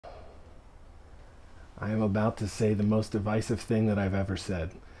I am about to say the most divisive thing that I've ever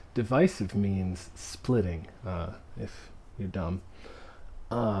said. Divisive means splitting, if you're dumb.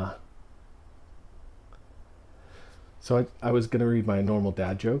 Uh, so I was going to read my normal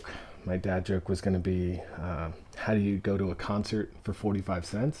dad joke. My dad joke was going to be, how do you go to a concert for 45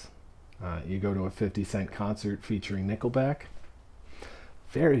 cents? You go to a 50-cent concert featuring Nickelback.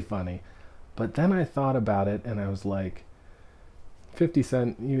 Very funny. But then I thought about it and I was like, 50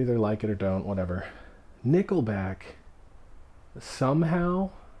 cent, you either like it or don't, whatever. Nickelback, somehow,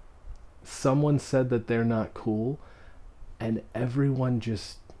 someone said that they're not cool, and everyone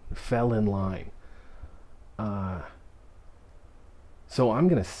just fell in line. So I'm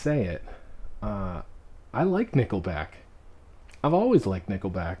going to say it. I like Nickelback. I've always liked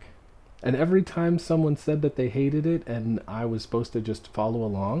Nickelback. And every time someone said that they hated it and I was supposed to just follow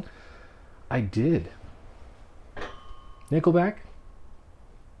along, I did. Nickelback,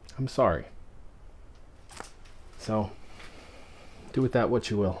 I'm sorry. So, do with that what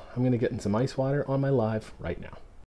you will. I'm going to get in some ice water on my live right now.